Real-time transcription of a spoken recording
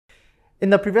In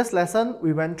the previous lesson,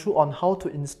 we went through on how to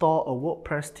install a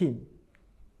WordPress theme.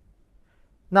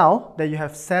 Now that you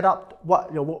have set up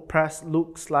what your WordPress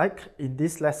looks like in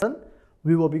this lesson,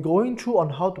 we will be going through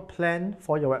on how to plan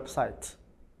for your website.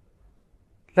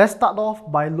 Let's start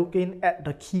off by looking at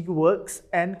the keywords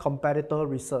and competitor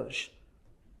research.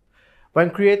 When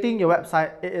creating your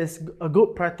website, it is a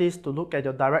good practice to look at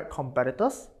your direct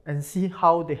competitors and see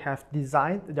how they have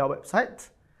designed their website.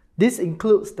 This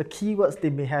includes the keywords they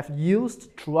may have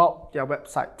used throughout their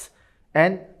website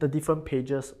and the different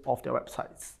pages of their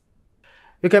websites.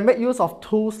 You can make use of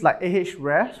tools like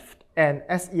Ahrefs and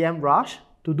SEMrush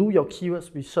to do your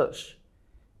keywords research.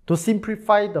 To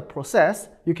simplify the process,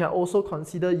 you can also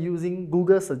consider using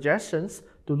Google suggestions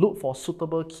to look for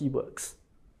suitable keywords.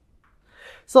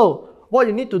 So, what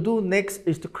you need to do next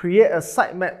is to create a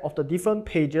sitemap of the different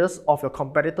pages of your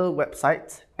competitor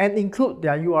websites and include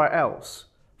their URLs.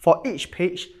 For each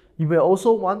page, you will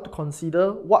also want to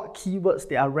consider what keywords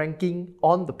they are ranking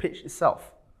on the page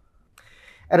itself.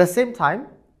 At the same time,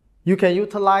 you can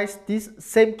utilize these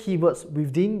same keywords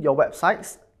within your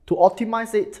websites to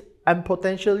optimize it and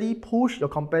potentially push your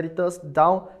competitors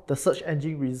down the search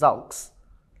engine results.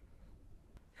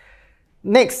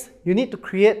 Next, you need to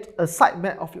create a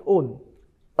sitemap of your own.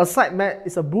 A sitemap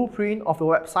is a blueprint of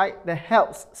your website that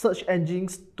helps search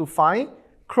engines to find,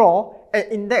 crawl,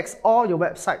 and index all your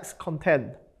website's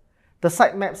content. The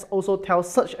sitemaps also tell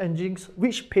search engines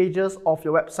which pages of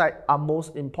your website are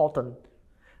most important.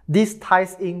 This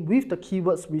ties in with the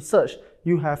keywords research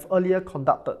you have earlier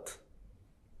conducted.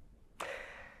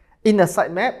 In a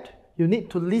sitemap, you need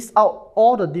to list out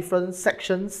all the different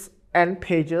sections and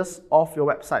pages of your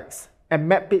websites and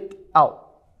map it out.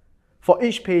 For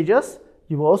each pages,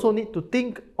 you will also need to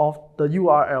think of the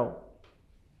URL.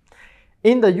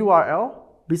 In the URL,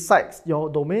 besides your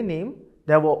domain name,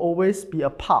 there will always be a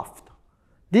path.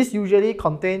 This usually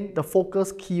contains the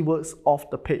focus keywords of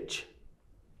the page.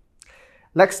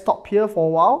 Let's stop here for a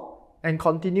while and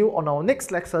continue on our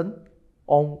next lesson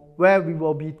on where we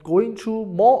will be going through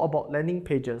more about landing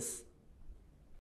pages.